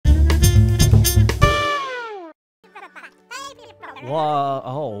What?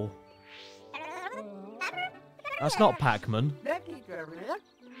 Oh. That's not Pacman.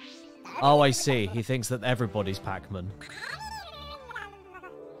 Oh, I see. He thinks that everybody's Pacman.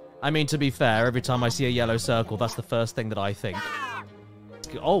 I mean, to be fair, every time I see a yellow circle, that's the first thing that I think.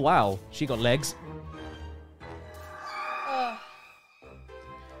 Oh, wow. She got legs.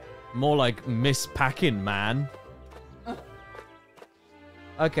 More like Miss Packin' Man.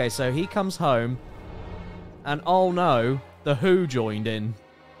 Okay, so he comes home, and oh no, the Who joined in.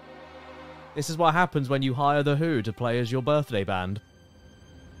 This is what happens when you hire the Who to play as your birthday band.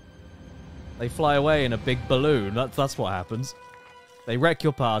 They fly away in a big balloon. That's what happens. They wreck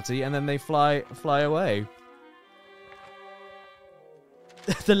your party, and then they fly away.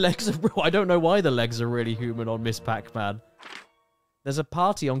 The legs are... I don't know why the legs are really human on Miss Pac-Man. There's a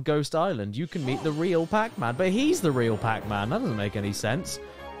party on Ghost Island. You can meet the real Pac-Man, but he's the real Pac-Man. That doesn't make any sense.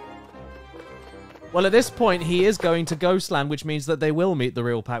 Well, at this point, he is going to Ghostland, which means that they will meet the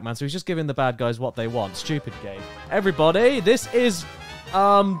real Pac-Man, so he's just giving the bad guys what they want. Stupid game. Everybody, this is,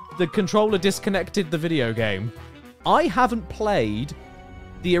 the controller disconnected the video game. I haven't played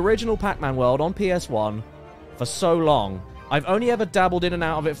the original Pac-Man World on PS1 for so long. I've only ever dabbled in and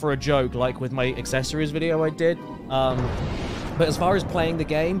out of it for a joke, like with my accessories video I did. But as far as playing the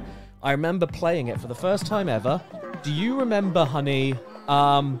game, I remember playing it for the first time ever. Do you remember, honey,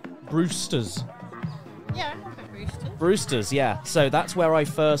 Brewster's? Yeah, I remember Brewster's. Brewster's, yeah. So that's where I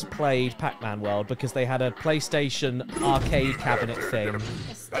first played Pac-Man World, because they had a PlayStation arcade cabinet thing.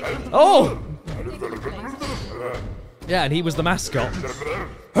 Oh! Yeah, and he was the mascot.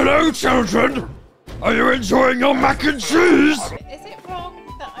 Hello, children! Are you enjoying your mac and cheese? Is it wrong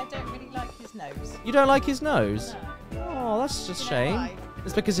that I don't really like his nose? You don't like his nose? No. Oh, that's just a You know shame. why?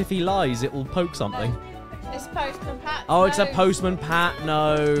 It's because if he lies, it will poke something. No, it's Postman Pat's Oh, it's a nose. Postman Pat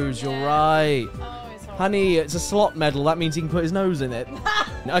nose. You're right. Oh, it's horrible. Honey, it's a slot medal. That means he can put his nose in it.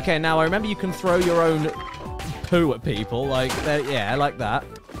 Okay, now I remember you can throw your own poo at people. Like, yeah, like that.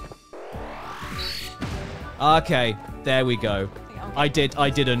 Okay, there we go. I did a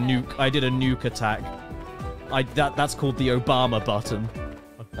nuke attack. That's called the Obama button.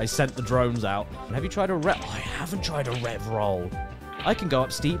 I sent the drones out. Have you tried a rev? I haven't tried a rev roll. I can go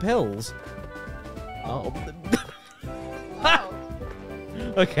up steep hills. Oh. Wow.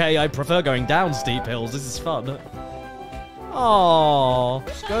 Okay, I prefer going down steep hills. This is fun. Oh,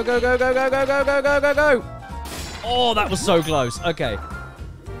 go, go, go, go, go, go, go, go, go, go, go. Oh, that was so close. Okay.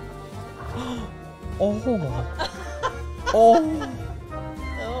 Oh. Oh. Oh.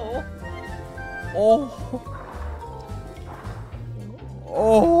 Oh. Oh.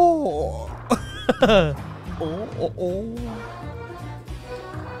 Oh. Oh.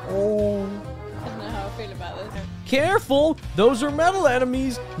 Oh. I don't know how I feel about this. Careful! Those are metal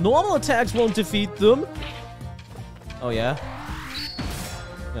enemies. Normal attacks won't defeat them. Oh, yeah?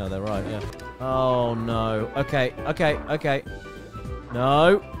 No, they're right, yeah. Oh, no. Okay, okay, okay.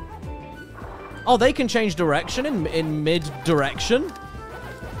 No. Oh, they can change direction in mid-direction?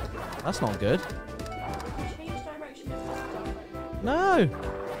 That's not good. No.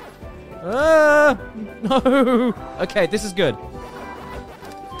 No. Okay, this is good.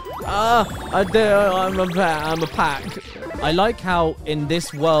 I'm a Pac. I like how in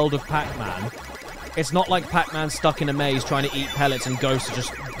this world of Pac-Man, it's not like Pac-Man stuck in a maze trying to eat pellets and ghosts are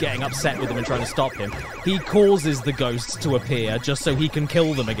just getting upset with him and trying to stop him. He causes the ghosts to appear just so he can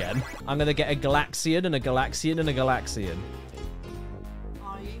kill them again. I'm gonna get a Galaxian and a Galaxian and a Galaxian.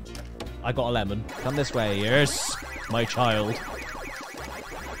 Are you? I got a lemon. Come this way. Yes, my child.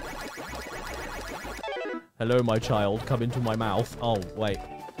 Hello, my child. Come into my mouth. Oh, wait.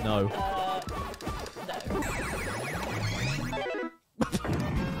 No. No.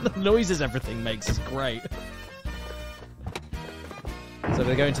 The noises everything makes is great. So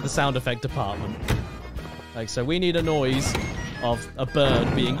we're going to the sound effect department. Like, so we need a noise of a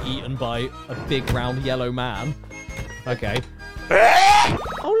bird being eaten by a big round yellow man. Okay.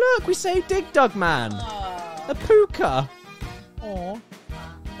 Oh look, we saved Dig Dug Man. A puka. Aw.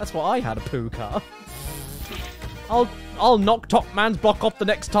 That's what I had, a puka. I'll knock Top Man's block off the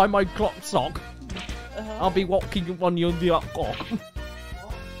next time I clock sock. I'll be walking on you the up.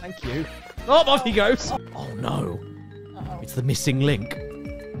 Thank you. Oh, off he goes. Oh no. It's the missing link.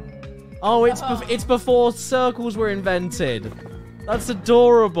 Oh, it's before circles were invented. That's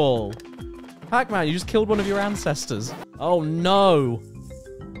adorable. Pac-Man, you just killed one of your ancestors. Oh no.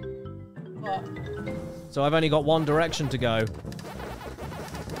 What? So I've only got one direction to go.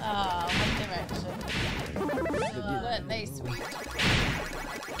 Oh, one direction. Weren't they sweet?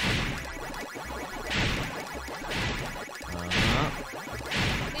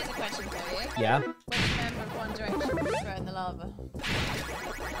 Here's a question for you. Yeah. Which member of One Direction, throw in the lava.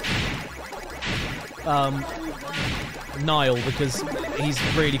 Niall, because he's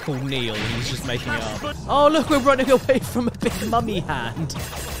really called Neil and he's just making it up. Oh, look, we're running away from a big mummy hand.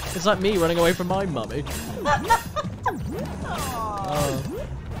 It's like me running away from my mummy.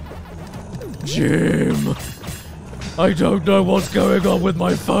 Jim, I don't know what's going on with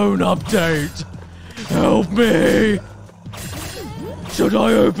my phone update. Help me. Should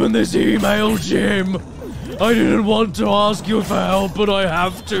I open this email, Jim? I didn't want to ask you for help, but I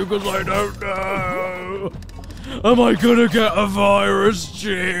have to because I don't know. Am I gonna get a virus,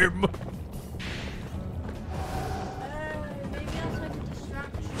 Jim? Maybe that's like a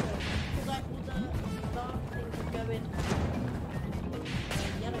distraction. Because like all the dark things are going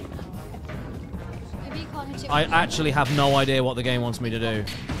yellow now. Maybe you can't hit it. I actually have no idea what the game wants me to do.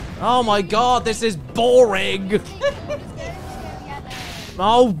 Oh my god, this is boring!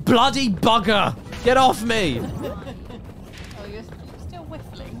 Oh, bloody bugger! Get off me! Oh, you're still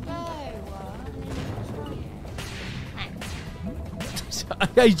whiffling. No.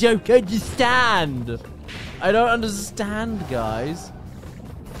 I don't understand! I don't understand, guys.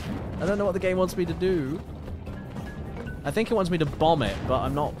 I don't know what the game wants me to do. I think it wants me to bomb it, but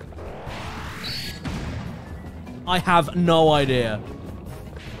I'm not... I have no idea.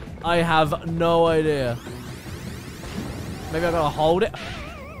 I have no idea. Maybe I gotta hold it?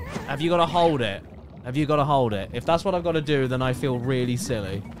 Have you gotta hold it? Have you gotta hold it? If that's what I've gotta do, then I feel really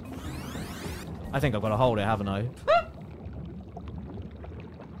silly. I think I've gotta hold it, haven't I?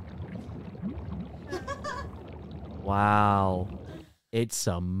 Wow. It's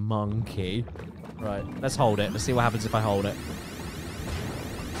a monkey. Right, let's hold it. Let's see what happens if I hold it.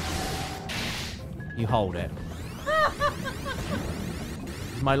 You hold it.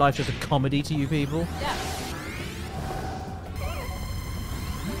 Is my life just a comedy to you people? Yeah.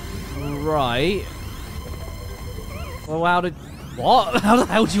 Right. Well, how did... What? How the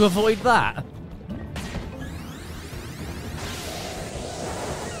hell do you avoid that?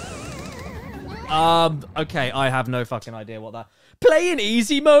 Okay, I have no fucking idea what that... Play in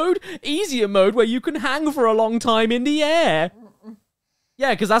easy mode? Easier mode where you can hang for a long time in the air.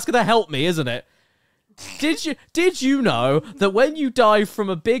 Yeah, because that's gonna help me, isn't it? Did you know that when you die from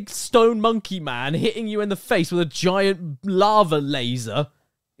a big stone monkey man hitting you in the face with a giant lava laser,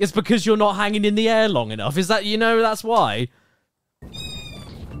 it's because you're not hanging in the air long enough? Is that, you know, that's why?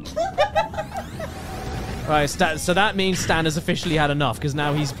 Right, so that means Stan has officially had enough, because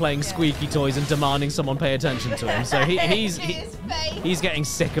now he's playing squeaky toys and demanding someone pay attention to him. So he's getting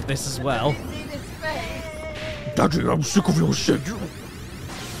sick of this as well. Daddy, I'm sick of your shit.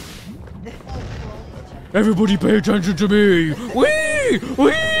 Everybody pay attention to me. Wee!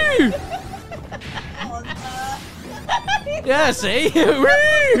 Wee! Yeah, see?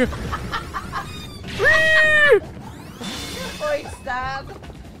 Wee! Wee! Oi, Stan.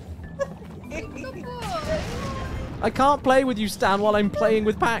 I can't play with you, Stan, while I'm playing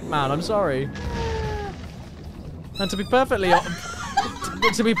with Pac-Man. I'm sorry. And to be perfectly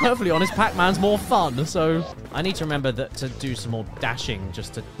honest, Pac-Man's more fun. So I need to remember that to do some more dashing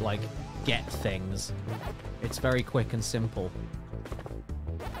just to like get things. It's very quick and simple.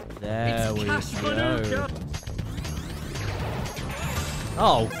 There we go.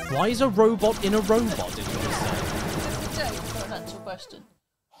 Oh, why is a robot in a robot? Did you just say? It's not an actual question.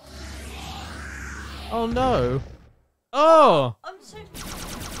 Oh no. Oh I'm so...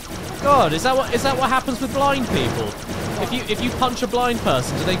 God, is that what happens with blind people? If you punch a blind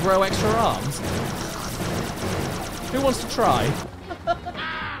person, do they grow extra arms? Who wants to try?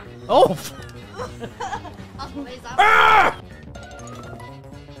 Oh! Ah!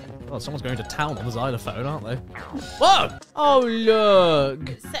 Oh, someone's going to town on the xylophone, aren't they? Whoa! Oh look!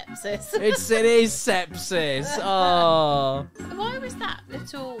 Sepsis. It is sepsis. Oh. Why was that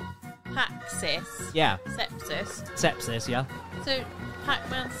little Paxis? Yeah. Sepsis. Sepsis, yeah. So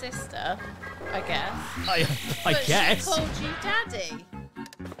Pac-Man's sister, I guess. I But guess. she called you Daddy.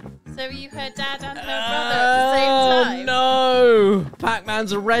 So are you her dad and her brother at the same time? No!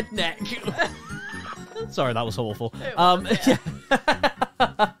 Pac-Man's a redneck. Sorry, that was awful. It was, Yeah.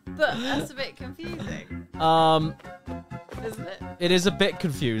 But that's a bit confusing, isn't it? It is a bit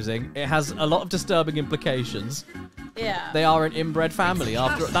confusing. It has a lot of disturbing implications. Yeah. They are an inbred family.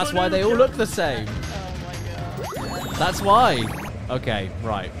 That's why they all look the same. Oh my god. That's why. Okay,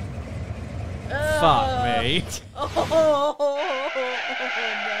 right. Fuck me. Oh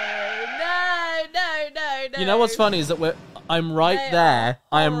no. You know what's funny is that I'm right They there.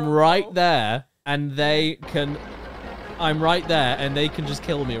 are I am right horrible. there, and they can. I'm right there, and they can just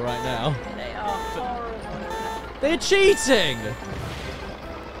kill me right now. They are horrible. They're cheating.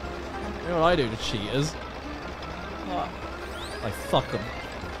 You know what I do to cheaters? What? Like, fuck him.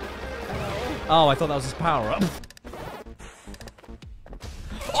 Oh, I thought that was his power-up.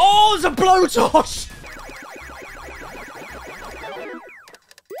 Oh, there's a blowtorch!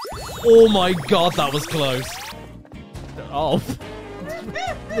 Oh my god, that was close. Oh.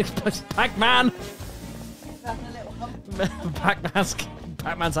 Pac-Man!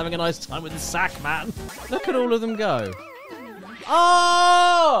 Pac-Man's having a nice time with his sack, man. Look at all of them go.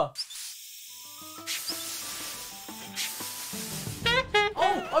 Oh!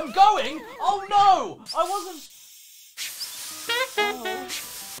 Oh, I'm going! Oh no! I wasn't... Oh.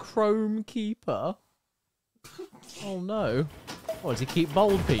 Krome Keeper? Oh no. Oh, does he keep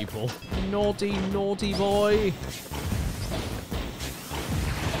bold people? Naughty, naughty boy.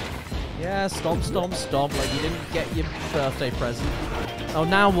 Yeah, stomp, stomp, stomp, like you didn't get your birthday present. Oh,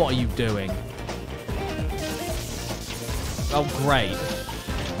 now what are you doing? Oh, great.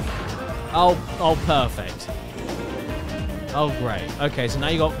 Oh, perfect. Oh, great. Okay, so now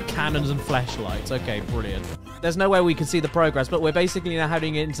you got cannons and flashlights. Okay, brilliant. There's no way we can see the progress, but we're basically now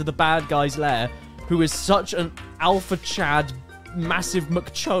heading into the bad guy's lair, who is such an alpha chad, massive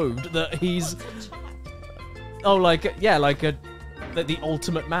McChode that he's... Oh, like, yeah, like the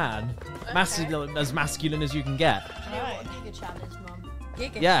ultimate man. Okay. As masculine as you can get. Do you know what a Giga Chad is, Mum?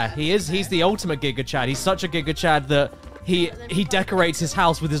 Giga Yeah, Chad. he is. He's the ultimate Giga Chad. He's such a Giga Chad that he decorates his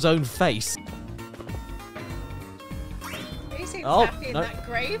house with his own face. He seems Oh, happy in no. that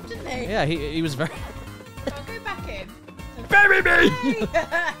grave, didn't he? Yeah, he was very... I'll go back in. Bury me! He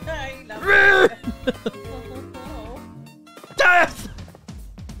loves it. Death!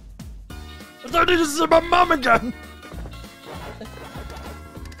 I don't need to see my mum again!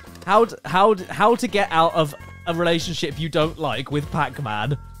 How to get out of a relationship you don't like with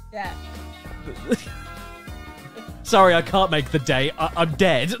Pac-Man. Yeah. Sorry, I can't make the date. I'm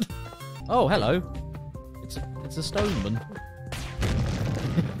dead. Oh, hello. It's a stoneman.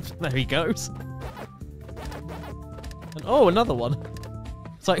 There he goes. And, oh, another one.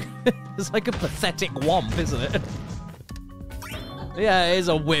 It's like it's like a pathetic womp, isn't it? Yeah, it is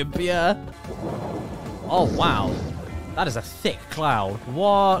a wimp. Yeah. Oh wow, that is a thick cloud.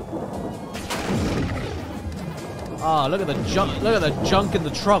 What? Ah, look at the junk. Look at the junk in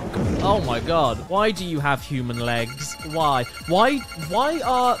the trunk. Oh my god. Why do you have human legs? Why? Why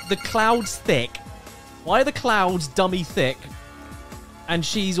are the clouds thick? Why are the clouds dummy thick? And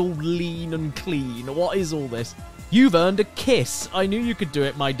she's all lean and clean. What is all this? You've earned a kiss. I knew you could do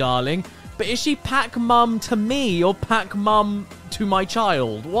it, my darling. But is she Pac Mum to me or Pac Mum to my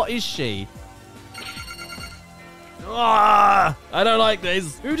child? What is she? Ah, I don't like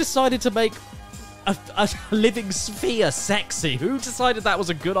this. Who decided to make a living sphere sexy? Who decided that was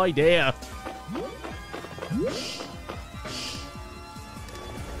a good idea?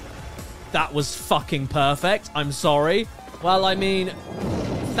 That was fucking perfect. I'm sorry. Well, I mean,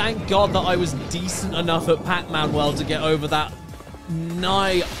 thank God that I was decent enough at Pac-Man World to get over that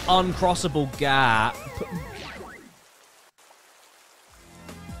nigh uncrossable gap.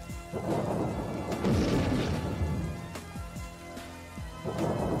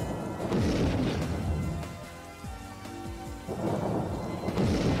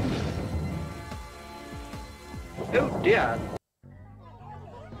 Oh dear.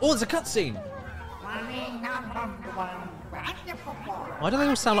 Oh, there's a cutscene. Why do they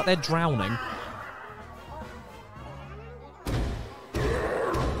all sound like they're drowning?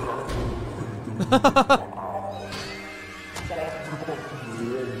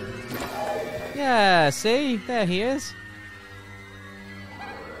 Yeah, see? There he is.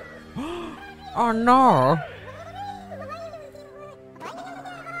 Oh no.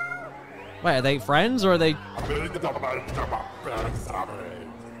 Wait, are they friends or are they...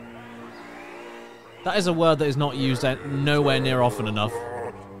 That is a word that is not used nowhere near often enough.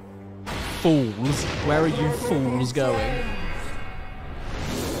 Fools. Where are you fools going?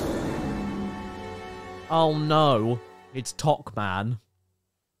 Oh no. It's Tockman.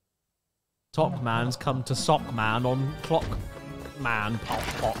 Tockman's come to Sockman on Clockman.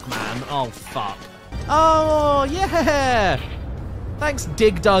 Pockman. Oh fuck. Oh yeah! Thanks,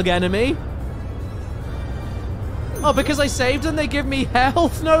 Dig Dug enemy. Oh, because I saved and they give me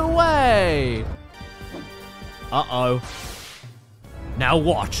health? No way! Uh-oh. Now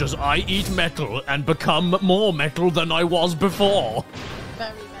watch as I eat metal and become more metal than I was before.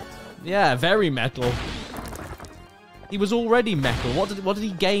 Very metal. Yeah, very metal. He was already metal. What did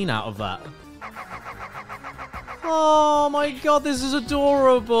he gain out of that? Oh my god, this is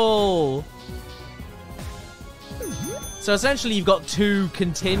adorable. So essentially you've got two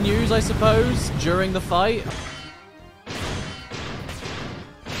continues, I suppose, during the fight.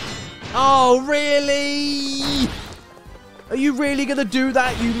 Oh, really? Are you really gonna do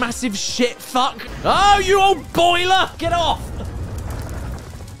that, you massive shit fuck? Oh, you old boiler! Get off!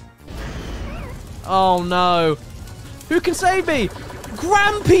 Oh no. Who can save me?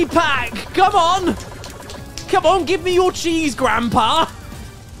 Grampy Pac! Come on! Come on, give me your cheese, Grandpa!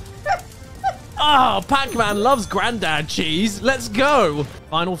 Oh, Pac-Man loves Granddad cheese. Let's go.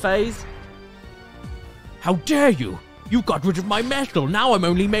 Final phase. How dare you? You got rid of my metal. Now I'm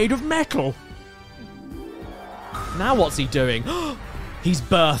only made of metal. Now what's he doing? He's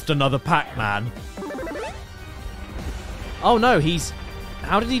birthed another Pac-Man. Oh no,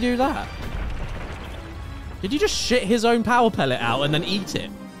 how did he do that? Did he just shit his own power pellet out and then eat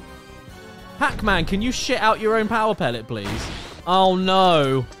it? Pac-Man, can you shit out your own power pellet, please? Oh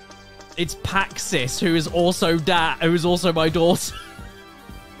no. It's Paxis, who is also my daughter.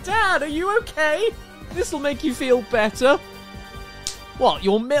 Dad, are you okay? This'll make you feel better. What,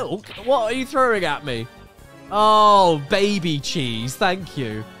 your milk? What are you throwing at me? Oh, baby cheese, thank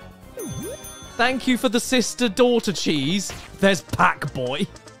you. Thank you for the sister-daughter cheese. There's Pac Boy.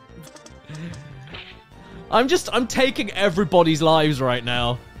 I'm taking everybody's lives right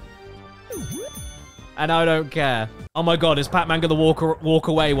now. And I don't care. Oh my god, is Pac-Man gonna walk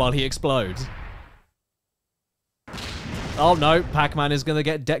away while he explodes? Oh no, Pac-Man is gonna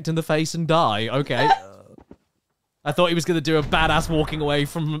get decked in the face and die. Okay. I thought he was gonna do a badass walking away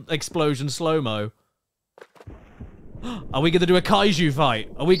from explosion slow-mo. Are we gonna do a kaiju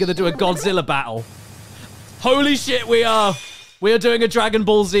fight? Are we gonna do a Godzilla battle? Holy shit, we are! We are doing a Dragon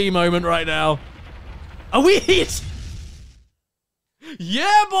Ball Z moment right now. Are we hit?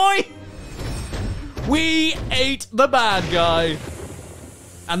 Yeah, boy! We ate the bad guy.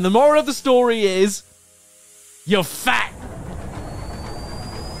 And the moral of the story is, you're fat.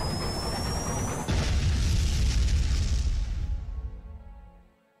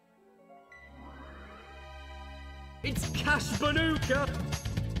 It's Cash Banuka.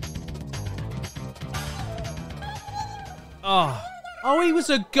 Oh, he was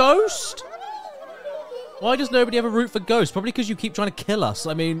a ghost? Why does nobody ever root for ghosts? Probably because you keep trying to kill us.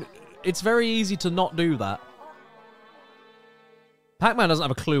 I mean, it's very easy to not do that. Pac-Man doesn't have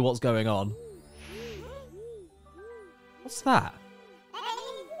a clue what's going on. What's that?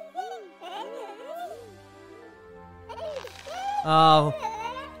 Oh,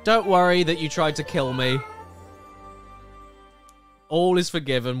 don't worry that you tried to kill me. All is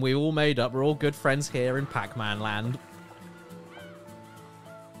forgiven. We all made up. We're all good friends here in Pac-Man land.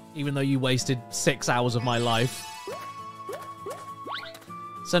 Even though you wasted 6 hours of my life.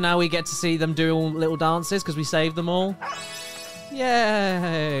 So now we get to see them do all little dances because we saved them all.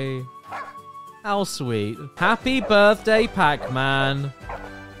 Yay! How sweet. Happy birthday, Pac-Man.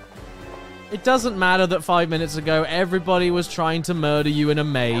 It doesn't matter that 5 minutes ago everybody was trying to murder you in a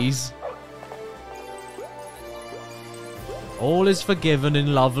maze. All is forgiven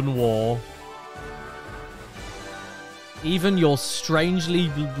in love and war. Even your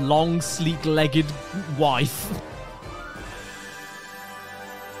strangely long, sleek-legged wife.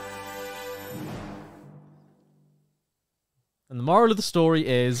 And the moral of the story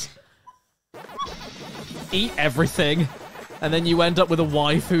is, eat everything, and then you end up with a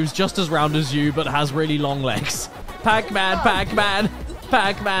wife who's just as round as you, but has really long legs. Pac-Man, Pac-Man,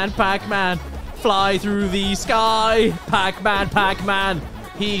 Pac-Man, Pac-Man, fly through the sky. Pac-Man, Pac-Man,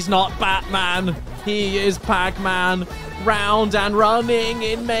 he's not Batman, he is Pac-Man, round and running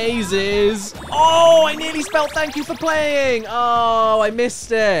in mazes. Oh, I nearly spelled thank you for playing. Oh, I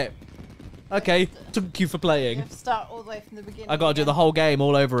missed it. Okay, thank you for playing. You have to start all the way from the beginning. I gotta do the whole game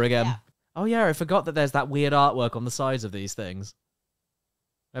all over again. Yeah. Oh yeah, I forgot that there's that weird artwork on the sides of these things.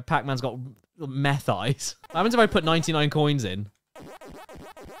 Where Pac-Man's got meth eyes. What happens if I put 99 coins in?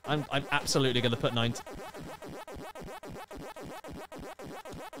 I'm absolutely gonna put 90.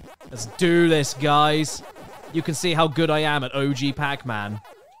 Let's do this, guys. You can see how good I am at OG Pac-Man.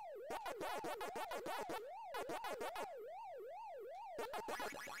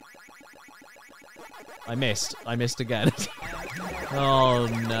 I missed. I missed again. Oh,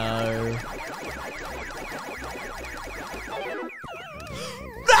 no.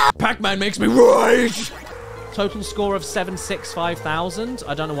 Pac-Man makes me rage! Total score of 765,000.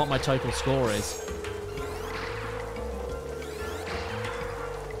 I don't know what my total score is.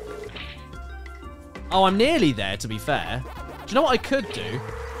 Oh, I'm nearly there, to be fair. Do you know what I could do?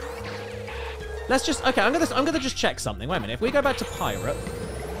 Let's just... Okay, I'm gonna just check something. Wait a minute. If we go back to Pirate...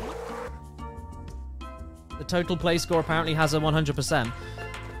 The total play score apparently has a 100%.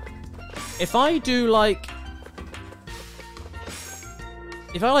 If I do, like...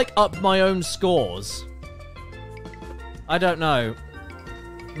 If I, like, up my own scores... I don't know.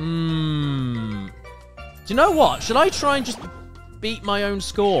 Do you know what? Should I try and just beat my own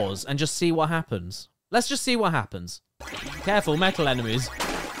scores and just see what happens? Let's just see what happens. Careful, metal enemies.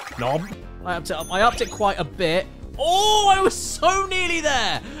 Nom. I upped it quite a bit. Oh, I was so nearly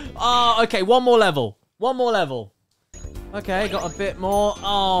there. Okay, one more level. One more level. Okay, got a bit more.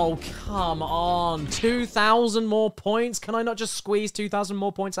 Oh, come on. 2,000 more points? Can I not just squeeze 2,000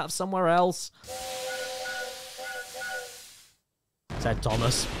 more points out of somewhere else? Said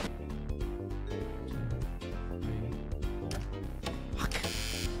Thomas. Fuck.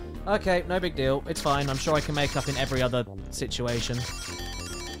 Okay, no big deal. It's fine. I'm sure I can make up in every other situation.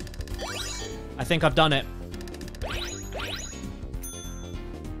 I think I've done it.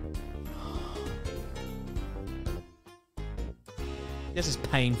 This is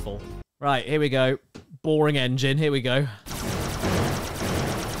painful. Right, here we go. Boring engine. Here we go.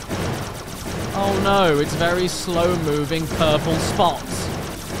 Oh no, it's very slow-moving purple spots.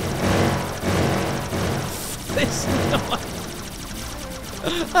 This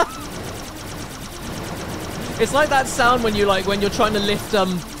It's like that sound when you're trying to lift a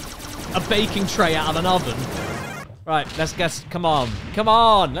baking tray out of an oven. Right, let's guess. Come on. Come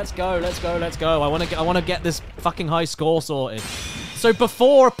on. Let's go. Let's go. Let's go. I want to get this fucking high score sorted. So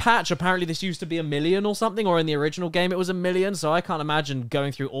before a patch, apparently this used to be 1 million or something, or in the original game it was 1 million, so I can't imagine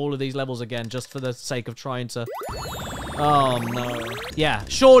going through all of these levels again just for the sake of trying to... Oh, no. Yeah,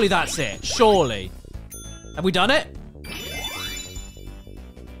 surely that's it. Surely. Have we done it?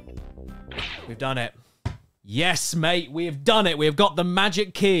 We've done it. Yes, mate, we have done it. We have got the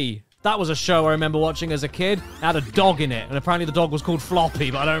magic key. That was a show I remember watching as a kid. It had a dog in it, and apparently the dog was called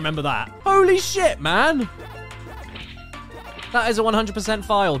Floppy, but I don't remember that. Holy shit, man! That is a 100%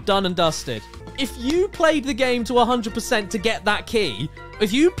 file, done and dusted. If you played the game to 100% to get that key,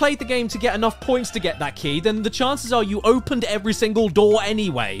 if you played the game to get enough points to get that key, then the chances are you opened every single door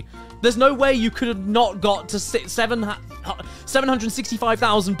anyway. There's no way you could have not got to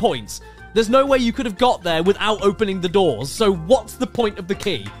 765,000 points. There's no way you could have got there without opening the doors. So what's the point of the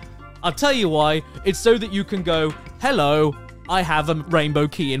key? I'll tell you why. It's so that you can go, hello, I have a rainbow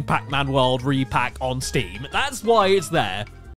key in Pac Man World Repac on Steam. That's why it's there.